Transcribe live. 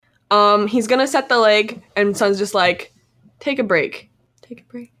He's gonna set the leg, and Son's just like, take a break. Take a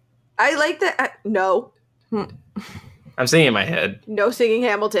break. I like that. No. I'm singing in my head. No singing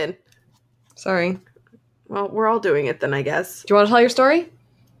Hamilton. Sorry. Well, we're all doing it then, I guess. Do you want to tell your story?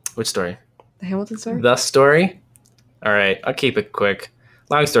 Which story? The Hamilton story? The story? All right, I'll keep it quick.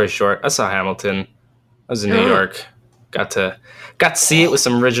 Long story short, I saw Hamilton. I was in New York. Got to see it with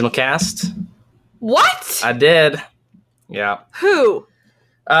some original cast. What? I did. Yeah. Who?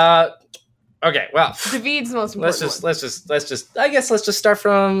 Okay, well, David's the most important let's just start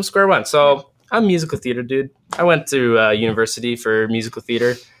from square one. So I'm a musical theater dude. I went to university for musical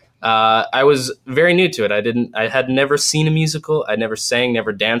theater. I was very new to it. I had never seen a musical. I never sang,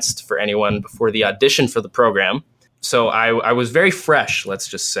 never danced for anyone before the audition for the program. So I was very fresh, let's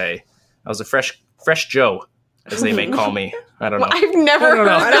just say. I was a fresh Joe, as they may call me. I don't know. I've never heard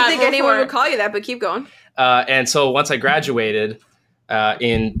that I don't think anyone before. would call you that, but keep going. And so once I graduated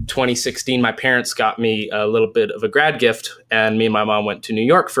in 2016, my parents got me a little bit of a grad gift, and me and my mom went to New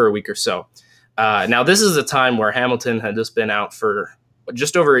York for a week or so. Now, this is a time where Hamilton had just been out for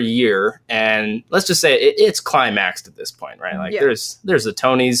just over a year, and let's just say it's climaxed at this point, right? Like there's the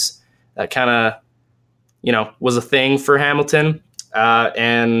Tonys that kind of, was a thing for Hamilton.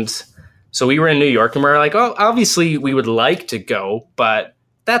 And so we were in New York, and we were like, oh, obviously we would like to go, but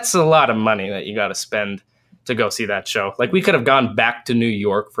that's a lot of money that you got to spend to go see that show. Like, we could have gone back to New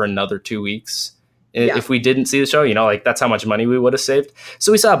York for another 2 weeks if we didn't see the show, like that's how much money we would have saved.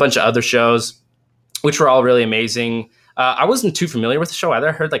 So we saw a bunch of other shows, which were all really amazing. I wasn't too familiar with the show either.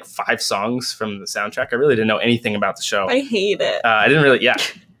 I heard like 5 songs from the soundtrack. I really didn't know anything about the show. I hate it. I didn't really,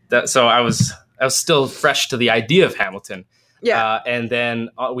 so I was still fresh to the idea of Hamilton. Yeah. And then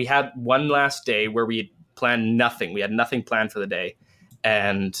we had one last day where we had planned nothing. We had nothing planned for the day.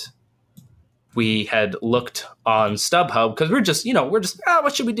 And we had looked on StubHub because we're just,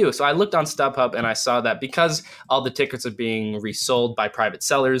 what should we do? So I looked on StubHub and I saw that because all the tickets are being resold by private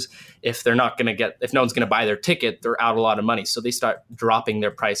sellers, if no one's going to buy their ticket, they're out a lot of money. So they start dropping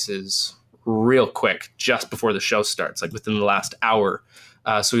their prices real quick just before the show starts, like within the last hour.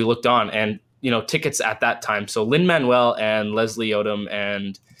 So we looked on and, tickets at that time. So Lin-Manuel and Leslie Odom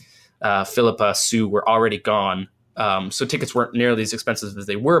and Philippa Sue were already gone. So tickets weren't nearly as expensive as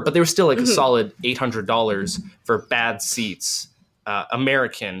they were, but they were still like a solid $800 for bad seats,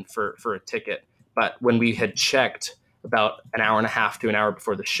 American for a ticket. But when we had checked about an hour and a half to an hour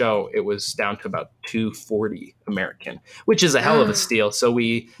before the show, it was down to about $240 American, which is a hell of a steal. So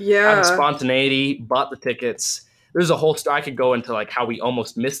we, out of spontaneity, bought the tickets. There's a whole story. I could go into like how we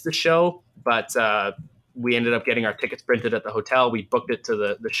almost missed the show, but we ended up getting our tickets printed at the hotel. We booked it to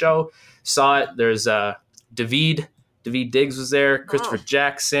the show, saw it. There's David Diggs was there, Christopher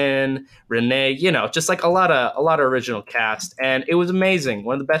Jackson, Renee, just like a lot of original cast. And it was amazing.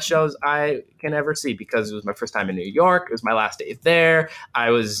 One of the best shows I can ever see because it was my first time in New York. It was my last day there. I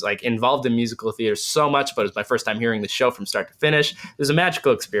was like involved in musical theater so much, but it was my first time hearing the show from start to finish. It was a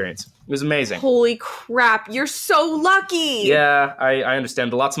magical experience. It was amazing. Holy crap. You're so lucky. Yeah, I understand.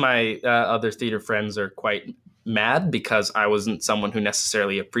 But lots of my other theater friends are quite mad because I wasn't someone who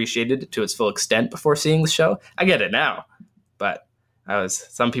necessarily appreciated it to its full extent before seeing the show. I get it now, but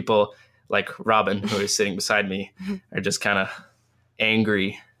some people like Robin, who is sitting beside me, are just kind of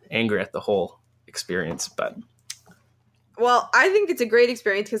angry at the whole experience. But well, I think it's a great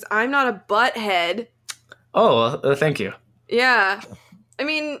experience because I'm not a butthead. Oh, thank you. Yeah. I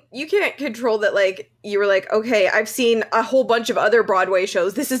mean, you can't control that, like, you were like, okay, I've seen a whole bunch of other Broadway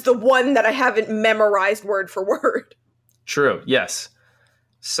shows. This is the one that I haven't memorized word for word. True, yes.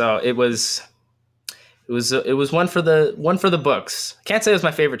 So it was one for the books. Can't say it was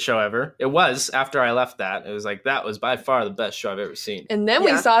my favorite show ever. It was after I left that. It was like, that was by far the best show I've ever seen. And then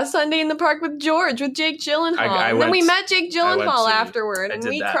we saw Sunday in the Park with George with Jake Gyllenhaal. Then we met Jake Gyllenhaal afterward and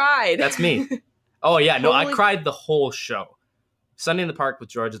we cried. That's me. Oh yeah, no, I cried the whole show. Sunday in the Park with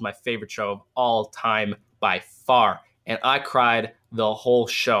George is my favorite show of all time by far. And I cried the whole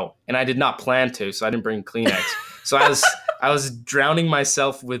show. And I did not plan to, so I didn't bring Kleenex. So I was drowning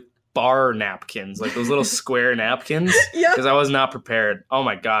myself with bar napkins, like those little square napkins, because I was not prepared. Oh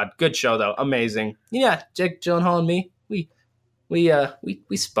my God. Good show though. Amazing. Yeah, Jake Gyllenhaal and me, we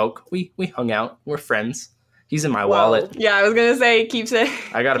spoke. We hung out. We're friends. He's in my wallet. Yeah, I was going to say, keeps it.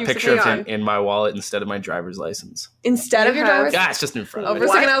 I got a picture of him in my wallet instead of my driver's license. Instead of your driver's license? Yeah, it's just in front of me. For a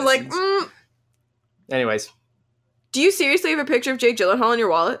second, I was like, Anyways. Do you seriously have a picture of Jake Gyllenhaal in your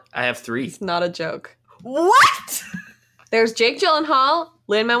wallet? I have 3. It's not a joke. What? There's Jake Gyllenhaal,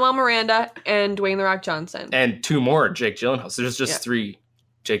 Lin-Manuel Miranda, and Dwayne The Rock Johnson. And 2 more Jake Gyllenhaal. So there's just 3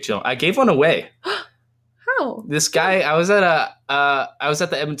 Jake Gyllenhaal. I gave one away. No. This guy, I was at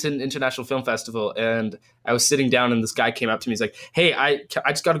the Edmonton International Film Festival, and I was sitting down, and this guy came up to me. He's like, "Hey, I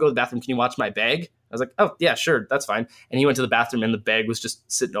just got to go to the bathroom. Can you watch my bag?" I was like, "Oh yeah, sure, that's fine." And he went to the bathroom, and the bag was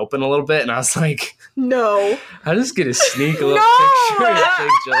just sitting open a little bit, and I was like, "No, I'm just gonna sneak a little picture of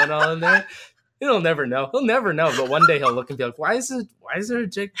Jake Gyllenhaal in there." He'll never know. He'll never know. But one day he'll look and be like, "Why is there a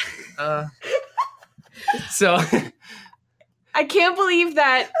Jake?" So. I can't believe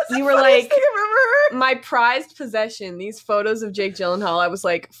that you were like, my prized possession, these photos of Jake Gyllenhaal. I was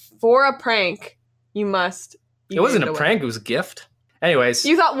like, for a prank, you must. It wasn't a prank. It was a gift. Anyways.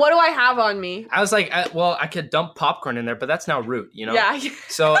 You thought, what do I have on me? I was like, I could dump popcorn in there, but that's now rude, you know? Yeah.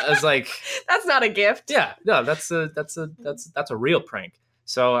 So I was like. That's not a gift. Yeah. No, that's a real prank.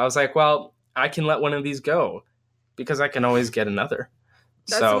 So I was like, well, I can let one of these go because I can always get another.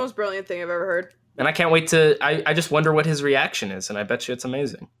 That's the most brilliant thing I've ever heard. And I can't wait to. I just wonder what his reaction is, and I bet you it's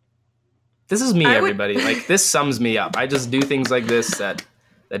amazing. This is me, everybody. Like, this sums me up. I just do things like this that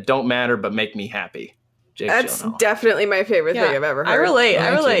don't matter but make me happy. Jake That's Gyllenhaal. Definitely my favorite thing I've ever heard. I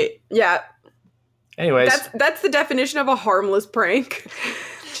relate. Yeah. Anyways, that's the definition of a harmless prank.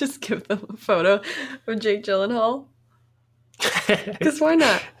 Just give them a photo of Jake Gyllenhaal. Because why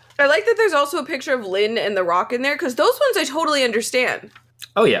not? I like that there's also a picture of Lynn and The Rock in there, because those ones I totally understand.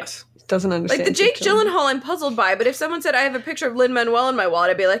 Oh yes. Doesn't understand. Like the Jake Gyllenhaal I'm puzzled by, but if someone said I have a picture of Lin-Manuel in my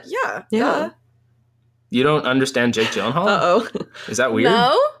wallet, I'd be like, yeah. You don't understand Jake Gyllenhaal? Uh-oh. Is that weird?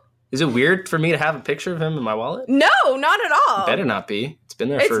 No. Is it weird for me to have a picture of him in my wallet? No, not at all. It better not be. It's been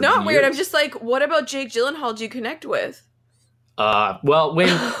there for years. It's not weird. I'm just like, what about Jake Gyllenhaal do you connect with? Well,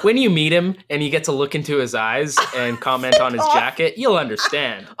 when you meet him and you get to look into his eyes and comment on his jacket, you'll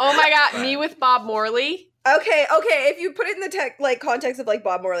understand. Oh my God, me with Bob Morley. Okay. If you put it in the context of like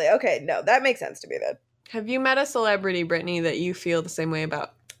Bob Morley, okay, no, that makes sense to me then. Have you met a celebrity, Brittany, that you feel the same way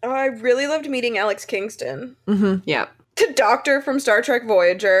about? I really loved meeting Alex Kingston. Mm-hmm. Yeah. The Doctor from Star Trek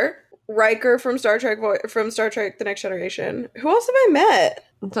Voyager, Riker from Star Trek The Next Generation. Who else have I met?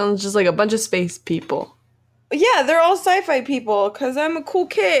 It sounds just like a bunch of space people. Yeah, they're all sci-fi people because I'm a cool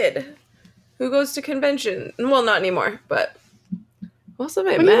kid who goes to convention. Well, not anymore, but who else have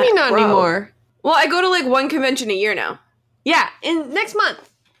I met? What do you mean not anymore? Well, I go to like one convention a year now. Yeah, in next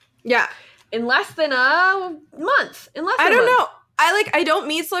month. Yeah. In less than a month. I don't know. I don't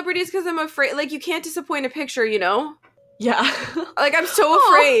meet celebrities because I'm afraid, like, you can't disappoint a picture, you know? Yeah. Like, I'm so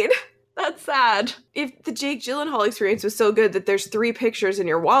afraid. That's sad. If the Jake Gyllenhaal experience was so good that there's 3 pictures in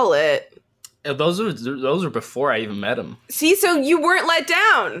your wallet. Those were before I even met him. See, so you weren't let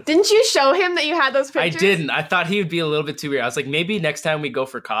down. Didn't you show him that you had those pictures? I didn't. I thought he would be a little bit too weird. I was like, maybe next time we go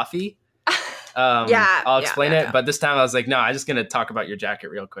for coffee, I'll explain it. But this time I was like, no, I'm just going to talk about your jacket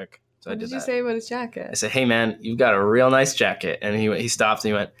real quick. So what did you say about his jacket? I said, hey, man, you've got a real nice jacket. And he stopped and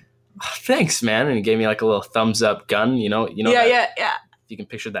he went, oh, thanks, man. And he gave me like a little thumbs up gun, you know. Yeah. If you can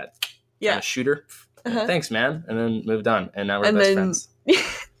picture that kind of shooter. Thanks, man. And then moved on. And now we're best friends.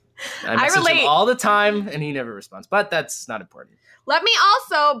 I message him all the time and he never responds. But that's not important. Let me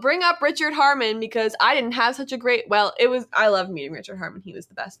also bring up Richard Harmon because I didn't have such a great, I loved meeting Richard Harmon. He was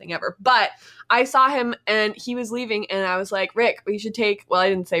the best thing ever. But I saw him and he was leaving and I was like, Rick, we should I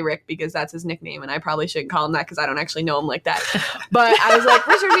didn't say Rick because that's his nickname and I probably shouldn't call him that because I don't actually know him like that. But I was like,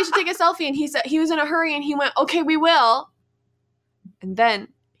 Richard, we should take a selfie. And he said he was in a hurry and he went, okay, we will. And then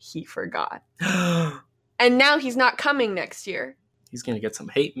he forgot. And now he's not coming next year. He's going to get some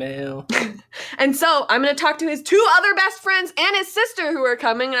hate mail. And so I'm going to talk to his 2 other best friends and his sister who are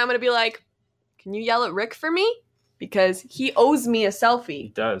coming. And I'm going to be like, can you yell at Rick for me? Because he owes me a selfie. He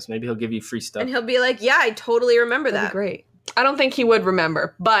does. Maybe he'll give you free stuff. And he'll be like, yeah, I totally remember That'd be great. I don't think he would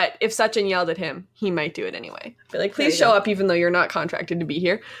remember. But if Sachin yelled at him, he might do it anyway. Be like, please show up even though you're not contracted to be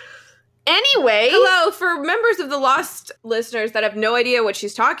here. Anyway. Hello, for members of the Lost listeners that have no idea what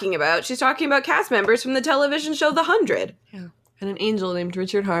she's talking about cast members from the television show The 100. Yeah. And an angel named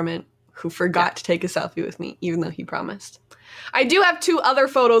Richard Harmon who forgot to take a selfie with me, even though he promised. I do have 2 other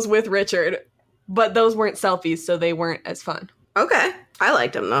photos with Richard, but those weren't selfies, so they weren't as fun. Okay. I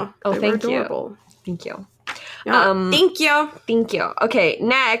liked them, though. Oh, thank you. Thank you. Yeah. Thank you. Okay,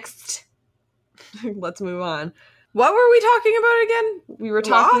 next. Let's move on. What were we talking about again? We were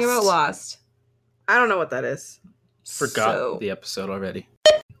talking about Lost. I don't know what that is. Forgot the episode already.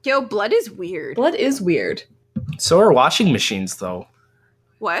 Yo, blood is weird. Blood is weird. So are washing machines, though.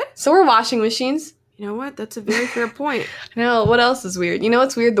 What? So are washing machines. You know what? That's a very fair point. No, what else is weird? You know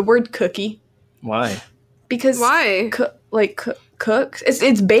what's weird? The word cookie. Why? Because why? Cooked.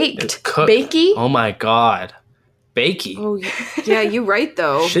 It's baked. It's cooked. Bakey. Oh my god. Bakey. Oh yeah, you're right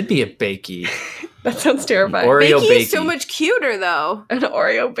though. Should be a bakey. That sounds terrifying. Oreo bakey is so much cuter though. An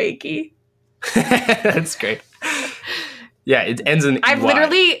Oreo bakey. That's great. Yeah, it ends in I've Y.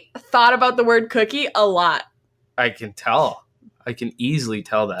 literally thought about the word cookie a lot. I can tell. I can easily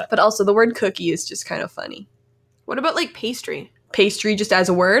tell that. But also the word cookie is just kind of funny. What about like pastry? Pastry just as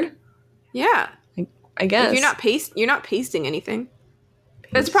a word? Yeah. I guess. If you're not pasting anything.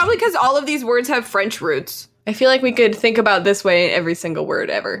 That's probably because all of these words have French roots. I feel like we could think about this way in every single word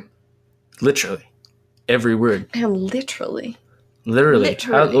ever. Literally. Every word. And literally. Literally.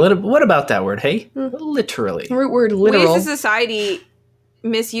 Literally. What about that word, hey? Literally. Root word We literal. as a society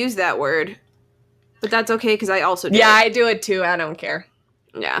misuse that word. But that's okay because I also do. Yeah, it. I do it too. I don't care.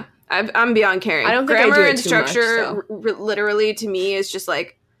 Yeah. I'm beyond caring. I don't think I Grammar do it and too much, structure so. literally to me is just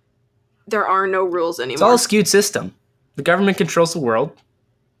like there are no rules anymore. It's all a skewed system. The government controls the world.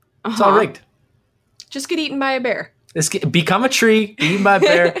 It's all Uh-huh. rigged. Just get eaten by a bear. Become a tree, be eaten by a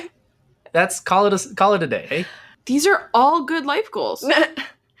bear. Call it a day, hey? These are all good life goals.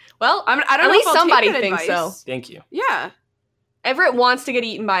 Well, I don't at know least if I'll somebody take that thinks so. advice. Thank you. Yeah. Everett wants to get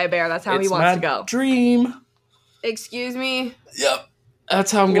eaten by a bear. That's how he It's wants my to go. dream. Excuse me. Yep.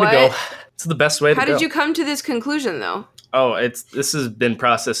 That's how I'm gonna go. It's the best way to How go. did you come to this conclusion though? Oh, this has been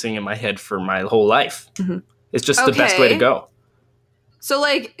processing in my head for my whole life. Mhm. It's just the best way to Okay. go. So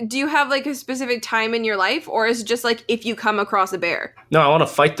like, do you have like a specific time in your life or is it just like if you come across a bear? No, I want to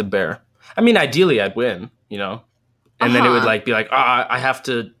fight the bear. I mean, ideally, I'd win, you know, and then it would Uh-huh. like be like, I have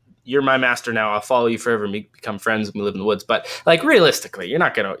to. You're my master now. I'll follow you forever. And we become friends. And we live in the woods. But like realistically, you're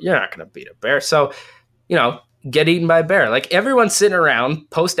not gonna beat a bear. So, you know, get eaten by a bear. Like everyone's sitting around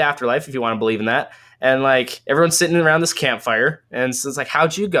post afterlife, if you want to believe in that, and like everyone's sitting around this campfire, and so it's like,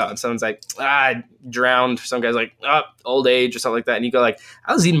 how'd you go? And someone's like, I drowned. Some guy's like, old age or something like that, and you go like,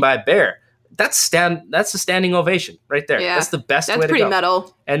 I was eaten by a bear. That's a standing ovation right there. Yeah, That's the best way That's to pretty go.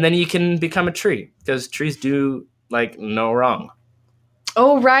 metal. And then you can become a tree because trees do like no wrong.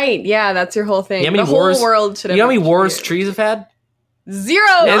 Oh, right. Yeah, that's your whole thing. You know how many the wars- whole world should You have know how many a wars tree. trees have had? Zero.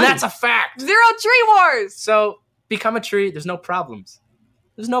 And that's a fact. Zero tree wars. So become a tree. There's no problems.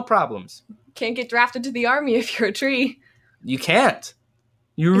 There's no problems. Can't get drafted to the army if you're a tree. You can't.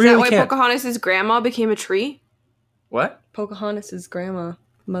 You Is that really why can't. Pocahontas' grandma became a tree? What? Pocahontas' grandmother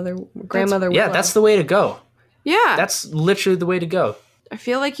Yeah, Willow. that's the way to go. Yeah. That's literally the way to go. I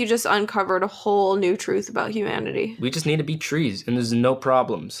feel like you just uncovered a whole new truth about humanity. We just need to be trees, and there's no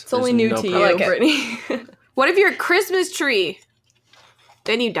problems. It's only new to you, problem. Brittany. What if you're a Christmas tree?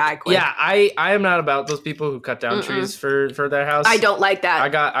 Then you die quick. Yeah, I am not about those people who cut down Mm-mm. trees for their house. I don't like that.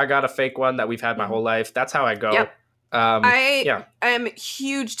 I got a fake one that we've had my whole life. That's how I go. Yep. I yeah. am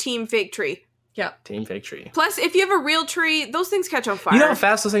huge team fake tree. Team fake tree. Plus, if you have a real tree, those things catch on fire. You know how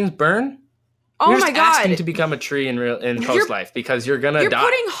fast those things burn? oh You're my just god. asking to become a tree in post life because you're gonna You're die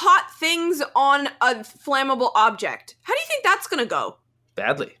putting hot things on a flammable object. How do you think that's gonna go?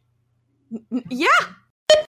 badly. Yeah.